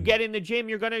when you get in the gym,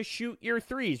 you're going to shoot your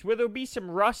threes. Will there be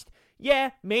some rust? Yeah,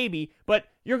 maybe, but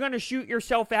you're going to shoot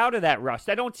yourself out of that rust.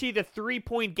 I don't see the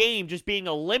three-point game just being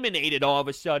eliminated all of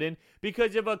a sudden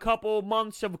because of a couple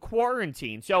months of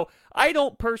quarantine. So I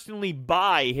don't personally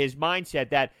buy his mindset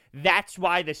that that's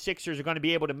why the Sixers are going to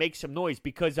be able to make some noise,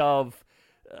 because of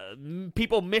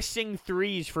people missing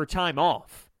threes for time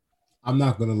off. I'm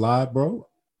not gonna lie, bro.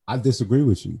 I disagree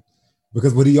with you,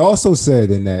 because what he also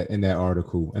said in that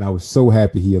article, and I was so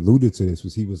happy he alluded to this,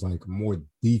 was he was like more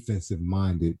defensive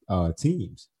minded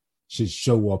teams should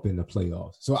show up in the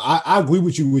playoffs. So I agree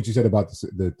with you what you said about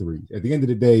the threes. At the end of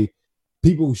the day,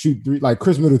 people who shoot three, like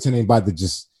Chris Middleton, ain't about to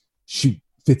just shoot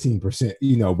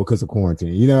 15%, because of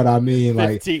quarantine. You know what I mean?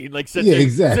 15, like such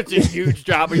a huge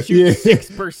drop. He shoots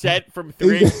 6% from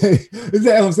three. Exactly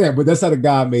what I'm saying. But that's how the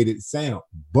guy made it sound.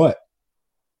 But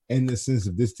in the sense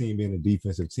of this team being a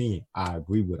defensive team, I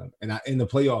agree with him. And in the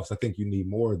playoffs, I think you need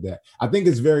more of that. I think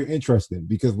it's very interesting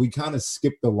because we kind of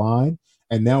skipped the line,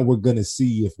 and now we're going to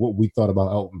see if what we thought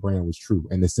about Elton Brand was true,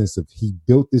 in the sense of he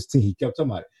built this team. He kept talking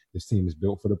about it. This team is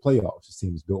built for the playoffs. This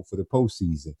team is built for the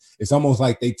postseason. It's almost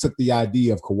like they took the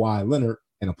idea of Kawhi Leonard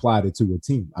and applied it to a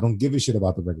team. I don't give a shit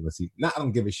about the regular season. I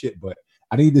don't give a shit, but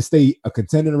I need to stay a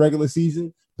contender in the regular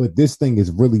season. But this thing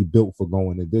is really built for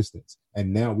going the distance.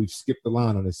 And now we've skipped the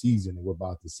line on the season, and we're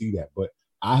about to see that. But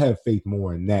I have faith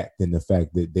more in that than the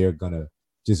fact that they're going to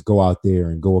just go out there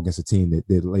and go against a team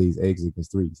that lays eggs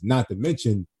against threes. Not to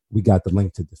mention, we got the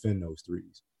length to defend those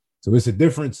threes. So it's a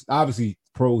difference. Obviously,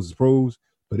 pros is pros,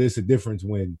 but it's a difference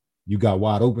when you got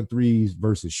wide open threes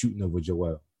versus shooting over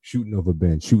Joel, shooting over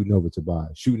Ben, shooting over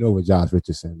Tobias, shooting over Josh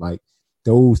Richardson. Like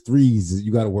those threes,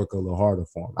 you got to work a little harder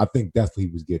for him. I think that's what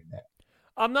he was getting at.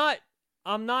 I'm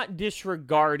not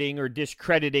disregarding or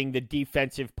discrediting the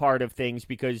defensive part of things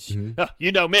because,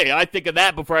 you know me, I think of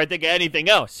that before I think of anything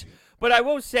else. But I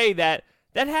will say that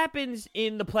happens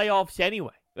in the playoffs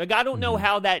anyway. Like, I don't know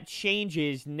how that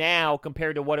changes now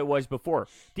compared to what it was before.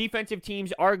 Defensive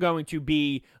teams are going to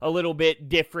be a little bit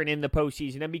different in the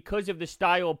postseason. And because of the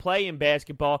style of play in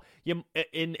basketball, in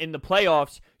the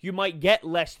playoffs, you might get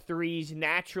less threes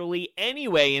naturally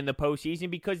anyway in the postseason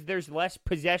because there's less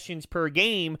possessions per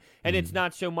game, and it's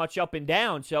not so much up and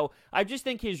down. So I just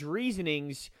think his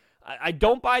reasonings, I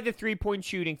don't buy the three-point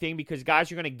shooting thing because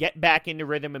guys are going to get back into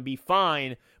rhythm and be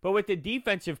fine. But with the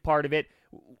defensive part of it,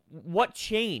 what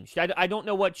changed? I don't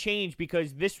know what changed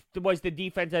because this was the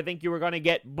defense I think you were going to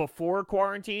get before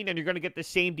quarantine, and you're going to get the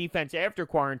same defense after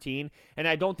quarantine, and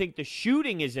I don't think the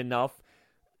shooting is enough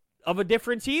of a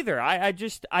difference either. I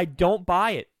don't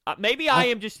buy it. Maybe I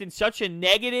am just in such a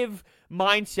negative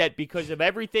mindset because of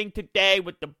everything today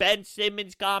with the Ben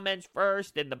Simmons comments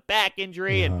first and the back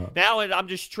injury, and now I'm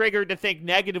just triggered to think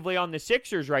negatively on the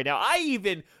Sixers right now. I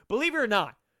even, believe it or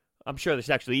not, I'm sure this is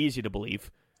actually easy to believe,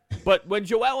 but when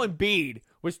Joel Embiid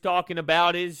was talking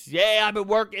about I've been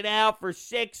working out for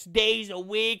 6 days a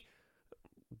week,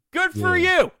 good for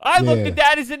you. I looked at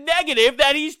that as a negative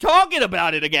that he's talking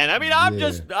about it again. I mean,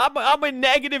 I'm in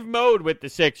negative mode with the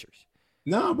Sixers.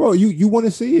 Nah, bro, you want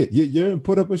to see it. You're in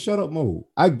put up a shut up mode.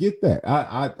 I get that.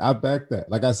 I back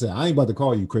that. Like I said, I ain't about to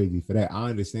call you crazy for that. I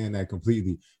understand that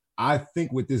completely. I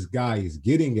think what this guy is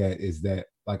getting at is that,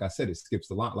 like I said, it skips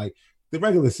the line. Like the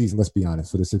regular season, let's be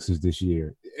honest, for the Sixers this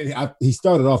year, he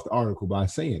started off the article by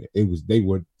saying they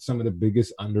were some of the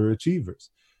biggest underachievers.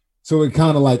 So it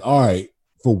kind of like, all right,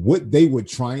 for what they were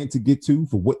trying to get to,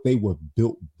 for what they were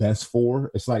built best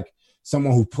for, it's like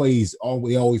someone who plays,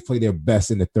 they always play their best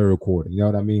in the third quarter. You know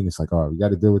what I mean? It's like, all right, we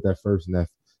got to deal with that first and that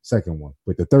second one.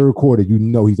 But the third quarter,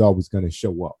 he's always going to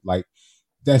show up. Like,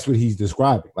 that's what he's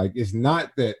describing. Like, it's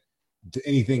not that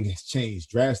anything has changed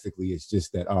drastically. It's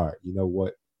just that, all right, you know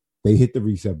what? They hit the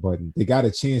reset button. They got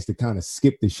a chance to kind of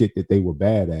skip the shit that they were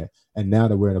bad at. And now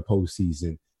that we're in a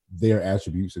postseason, their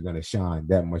attributes are going to shine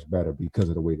that much better because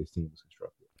of the way this team is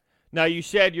constructed. Now, you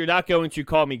said you're not going to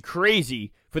call me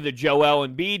crazy for the Joel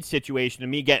Embiid situation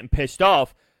and me getting pissed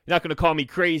off. You're not going to call me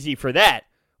crazy for that.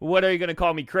 What are you going to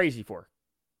call me crazy for?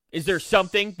 Is there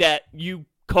something that you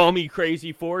call me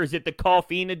crazy for? Is it the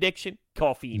caffeine addiction?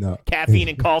 Caffeine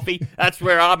and coffee? That's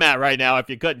where I'm at right now, if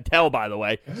you couldn't tell, by the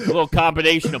way. A little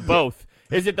combination of both.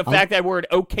 Is it the fact that I wore an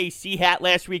OKC hat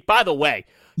last week? By the way,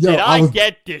 did I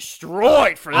get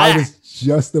destroyed for that? I was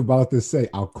just about to say,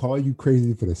 I'll call you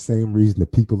crazy for the same reason the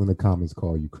people in the comments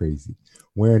call you crazy.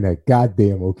 Wearing that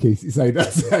goddamn OKC. It's like,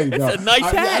 that's how you know. It's a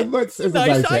nice hat. It's a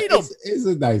nice item. It's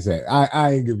a nice hat.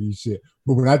 I ain't giving you shit.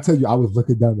 But when I tell you, I was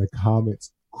looking down the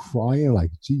comments crying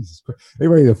like, Jesus Christ. They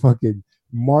ready to fucking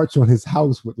march on his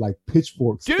house with like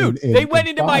pitchforks. Dude, they went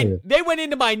into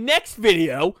my next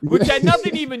video, which had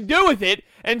nothing to even do with it,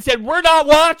 and said, we're not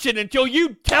watching until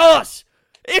you tell us.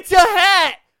 It's a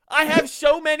hat. I have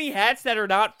so many hats that are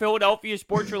not Philadelphia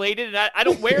sports related, and I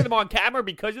don't wear them on camera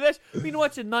because of this. But you know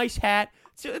what's a nice hat?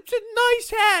 It's a nice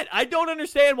hat. I don't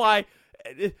understand why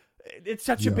it's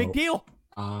such a big deal.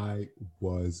 I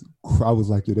was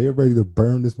like, they're ready to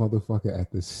burn this motherfucker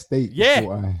at the stake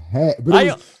for a hat. But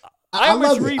I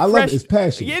love it. I love it. It's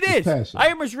passion. It is. Passion. I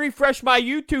almost refreshed my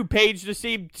YouTube page to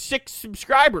see 6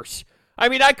 subscribers. I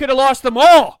mean, I could have lost them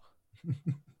all.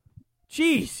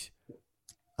 Jeez.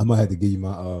 I'm going to have to give you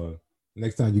my,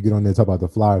 next time you get on there and talk about the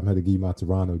Flyers, I'm going to have to give you my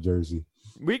Toronto jersey.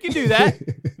 We can do that.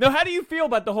 Now, how do you feel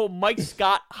about the whole Mike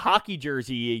Scott hockey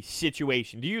jersey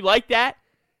situation? Do you like that?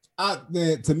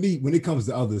 Man, to me, when it comes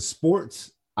to other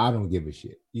sports, I don't give a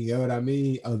shit. You know what I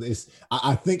mean?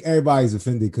 I think everybody's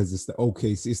offended because it's the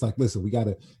OKC. It's like, listen, we got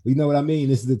to, you know what I mean?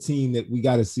 This is the team that we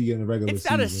got to see in the regular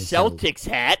season. It's not a Celtics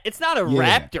hat. It's not a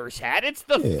Raptors hat. It's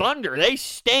the Thunder. They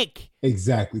stink.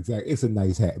 Exactly. It's a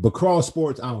nice hat. But cross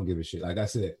sports, I don't give a shit. Like I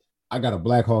said, I got a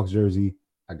Blackhawks jersey.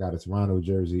 I got a Toronto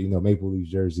jersey, Maple Leafs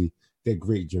jersey. They're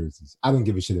great jerseys. I don't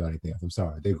give a shit about anything else. I'm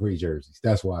sorry. They're great jerseys.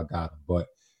 That's why I got them. But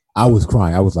I was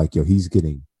crying. I was like, yo, he's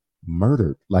getting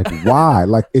murdered. Like, why?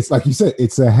 Like, it's like you said,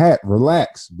 it's a hat.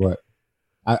 Relax. But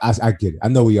I get it. I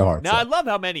know where your heart's Now, I at. love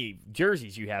how many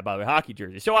jerseys you have, by the way, hockey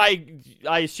jerseys. So I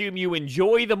assume you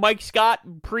enjoy the Mike Scott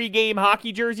pregame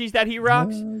hockey jerseys that he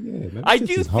rocks? Yeah, man, I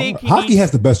do think hockey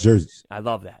has the best jerseys. I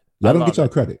love that. Y'all don't get y'all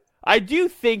credit. I do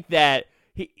think that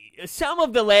some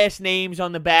of the last names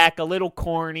on the back, a little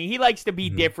corny. He likes to be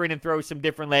different and throw some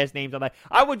different last names on that.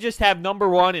 I would just have number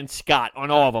 1 and Scott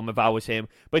on all of them if I was him.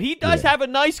 But he does have a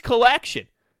nice collection.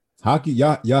 Hockey,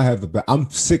 y'all have the best. I'm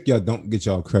sick y'all don't get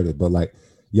y'all credit, but like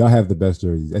y'all have the best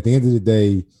jerseys. At the end of the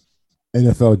day,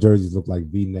 NFL jerseys look like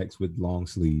V-necks with long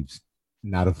sleeves.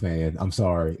 Not a fan. I'm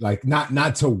sorry. Like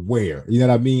not to wear. You know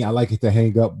what I mean? I like it to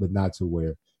hang up, but not to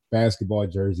wear. Basketball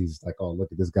jerseys, like, oh,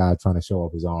 look at this guy trying to show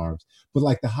off his arms. But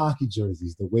like the hockey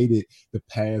jerseys, the way that the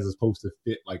pads are supposed to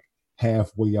fit like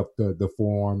halfway up the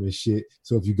forearm and shit.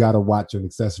 So if you got a watch or an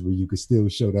accessory, you could still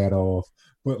show that off.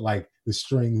 But like the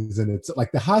strings and it's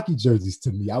like the hockey jerseys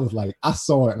to me, I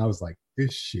saw it and I was like,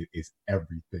 this shit is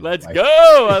everything. Let's like,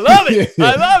 go. I love it.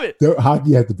 I love it. The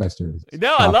hockey has the best jerseys.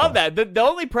 No, I love that. The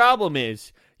only problem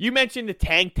is you mentioned the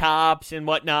tank tops and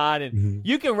whatnot, and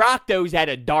you can rock those at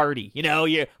a Darty. You know,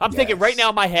 I'm thinking right now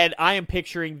in my head, I am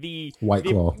picturing the White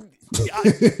Claw.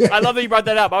 I love that you brought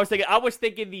that up. I was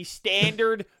thinking the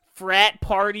standard frat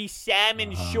party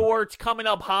salmon shorts coming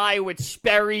up high with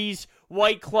Sperry's,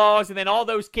 White Claws, and then all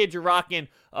those kids are rocking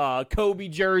Kobe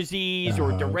jerseys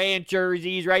or Durant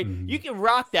jerseys, right? You can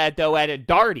rock that, though, at a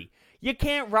Darty. You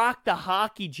can't rock the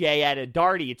hockey J at a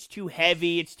Darty. It's too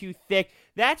heavy. It's too thick.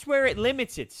 That's where it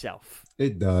limits itself.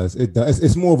 It does.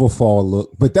 It's more of a fall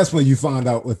look, but that's when you find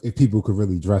out if people could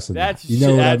really dress in that. You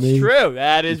know what I mean? That's true.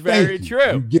 That is very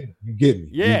true. You get me.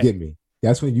 Yeah. You get me.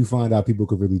 That's when you find out people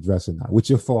could really dress in that. What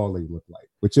your fall they look like.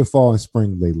 What your fall and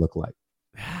spring they look like.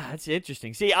 That's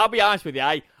interesting. See, I'll be honest with you.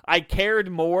 I cared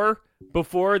more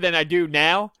before than I do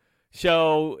now.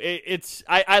 So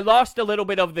I lost a little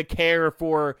bit of the care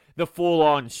for the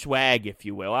full-on swag, if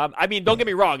you will. I mean, don't get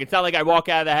me wrong. It's not like I walk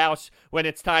out of the house when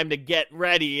it's time to get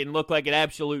ready and look like an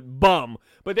absolute bum.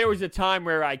 But there was a time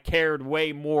where I cared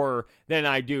way more than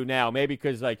I do now. Maybe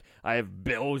because, like, I have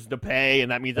bills to pay,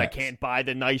 and that means I can't buy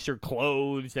the nicer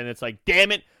clothes. And it's like,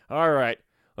 damn it. All right.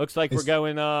 Looks like we're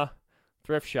going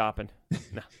thrift shopping.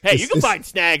 No. Hey, you can find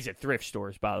snags at thrift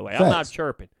stores, by the way. I'm not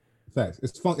chirping. Facts.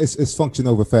 It's function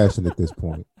over fashion at this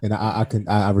point, and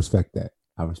I respect that.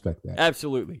 I respect that.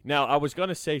 Absolutely. Now, I was going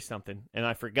to say something, and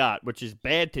I forgot, which is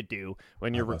bad to do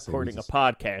when you're recording a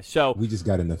podcast. So we just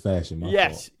got into fashion.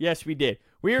 Yes, we did.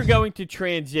 We are going to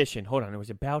transition. Hold on, it was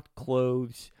about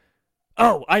clothes.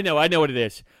 Oh, I know what it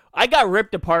is. I got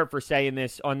ripped apart for saying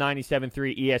this on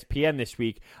 97.3 ESPN this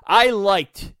week. I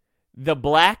liked the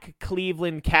black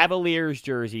Cleveland Cavaliers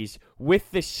jerseys with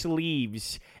the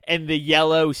sleeves and the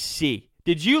yellow C.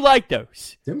 Did you like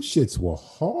those? Them shits were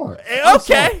hard.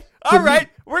 Okay. All right.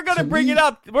 We're going to bring it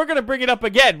up. We're going to bring it up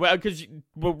again because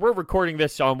we're recording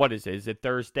this on, what is it? Is it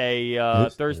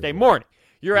Thursday morning?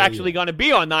 You're actually going to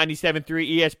be on 97.3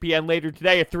 ESPN later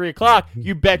today at 3 o'clock.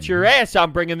 You bet your ass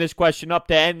I'm bringing this question up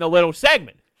to end the little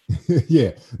segment.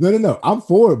 Yeah. No. I'm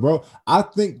for it, bro. I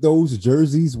think those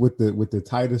jerseys with the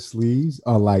tighter sleeves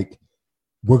are like,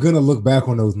 we're going to look back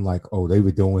on those and like, oh, they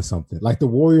were doing something. Like the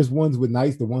Warriors ones were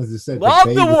nice. The ones that said love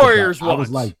the Warriors ones. I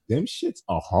was like, them shits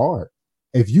are hard.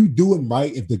 If you do them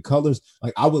right, if the colors,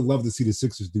 like I would love to see the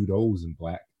Sixers do those in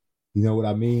black. You know what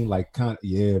I mean? Like,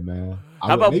 yeah, man.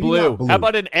 How about blue? How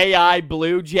about an AI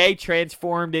blue, Jay,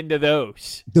 transformed into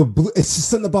those? The blue, it's just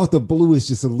something about the blue is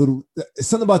just a little, it's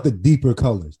something about the deeper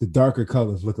colors. The darker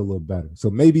colors look a little better. So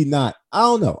maybe not. I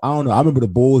don't know. I remember the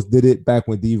Bulls did it back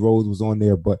when D Rose was on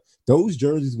there, but those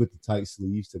jerseys with the tight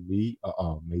sleeves to me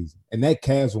are amazing. And that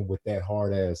Cavs one with that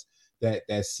hard ass, that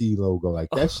C logo, like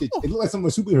that shit, it looked like something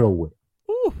a superhero would.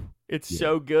 Ooh, it's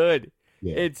so good.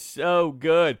 Yeah. It's so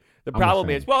good. The problem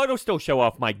is, well, it'll still show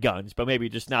off my guns, but maybe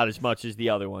just not as much as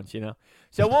the other ones, you know?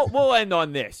 So we'll end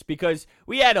on this because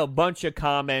we had a bunch of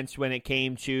comments when it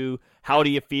came to how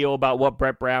do you feel about what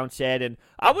Brett Brown said. And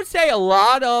I would say a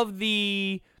lot of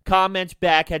the comments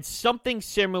back had something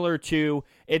similar to,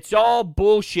 it's all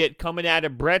bullshit coming out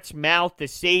of Brett's mouth to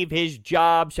save his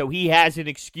job so he has an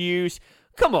excuse.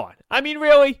 Come on. I mean,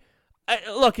 really?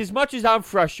 Look, as much as I'm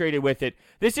frustrated with it,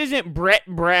 this isn't Brett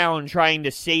Brown trying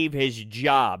to save his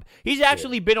job. He's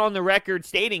actually been on the record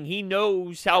stating he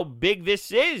knows how big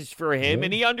this is for him,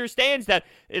 and he understands that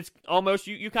it's almost,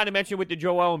 you kind of mentioned with the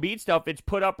Joel Embiid stuff, it's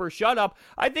put up or shut up.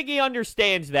 I think he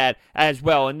understands that as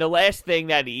well, and the last thing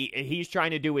that he's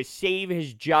trying to do is save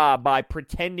his job by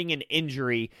pretending an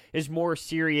injury is more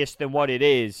serious than what it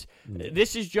is.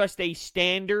 This is just a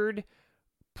standard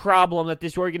problem that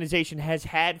this organization has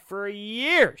had for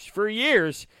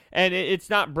years, and it's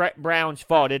not Brett Brown's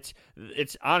fault. It's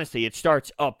honestly, it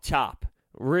starts up top,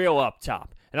 real up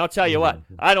top. And I'll tell you what,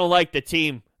 I don't like the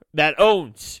team that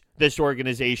owns this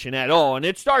organization at all, and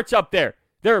it starts up there.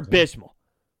 They're abysmal.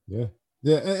 Yeah.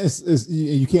 It's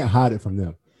you can't hide it from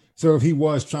them. So if he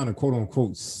was trying to quote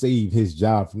unquote save his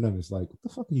job from them, it's like, what the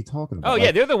fuck are you talking about? Oh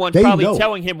yeah, they're the ones probably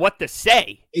telling him what to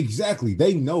say. Exactly,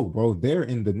 they know, bro. They're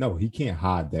in the know. He can't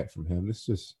hide that from him. It's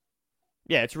just.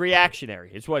 Yeah, it's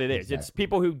reactionary. It's what it is. Exactly. It's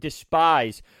people who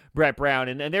despise Brett Brown,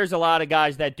 and there's a lot of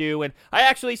guys that do. And I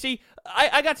actually see,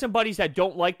 I got some buddies that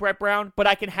don't like Brett Brown, but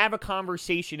I can have a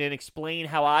conversation and explain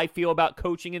how I feel about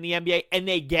coaching in the NBA, and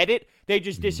they get it. They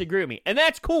just disagree with me, and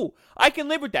that's cool. I can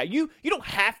live with that. You don't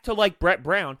have to like Brett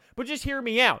Brown, but just hear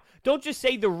me out. Don't just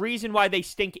say the reason why they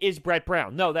stink is Brett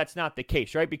Brown. No, that's not the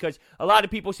case, right? Because a lot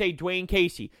of people say Dwayne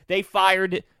Casey.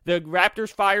 The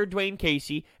Raptors fired Dwayne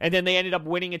Casey, and then they ended up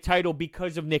winning a title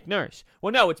because of Nick Nurse.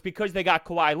 Well, no, it's because they got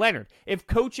Kawhi Leonard. If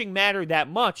coaching mattered that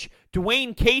much,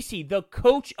 Dwayne Casey, the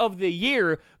coach of the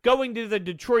year, going to the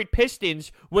Detroit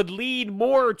Pistons would lead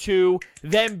more to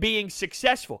them being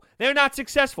successful. They're not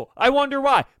successful. I wonder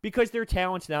why. Because their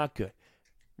talent's not good.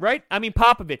 Right? I mean,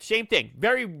 Popovich, same thing.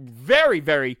 Very, very,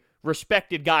 very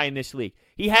respected guy in this league.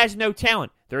 He has no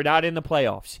talent. They're not in the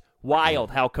playoffs. Wild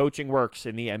how coaching works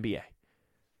in the NBA.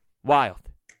 Wild.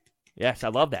 Yes, I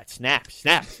love that. Snap.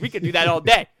 We could do that all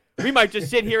day. We might just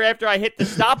sit here after I hit the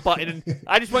stop button, and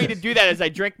I just want you to do that as I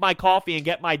drink my coffee and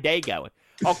get my day going.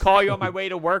 I'll call you on my way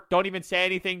to work. Don't even say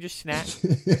anything. Just snap.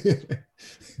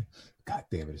 God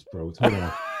damn it, bro. Hold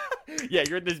on. Yeah,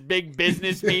 you're in this big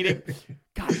business meeting.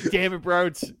 God damn it,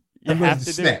 bro. You have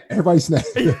to snap. Everybody snap.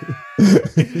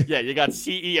 Yeah, you got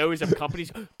CEOs of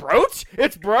companies. Broats?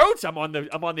 It's Broats. I'm on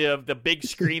the big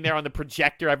screen there on the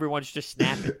projector. Everyone's just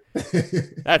snapping.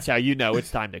 That's how you know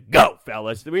it's time to go,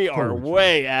 fellas. We are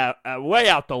way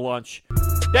out to lunch.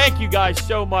 Thank you guys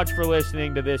so much for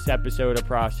listening to this episode of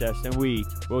Process, and we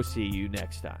will see you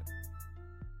next time.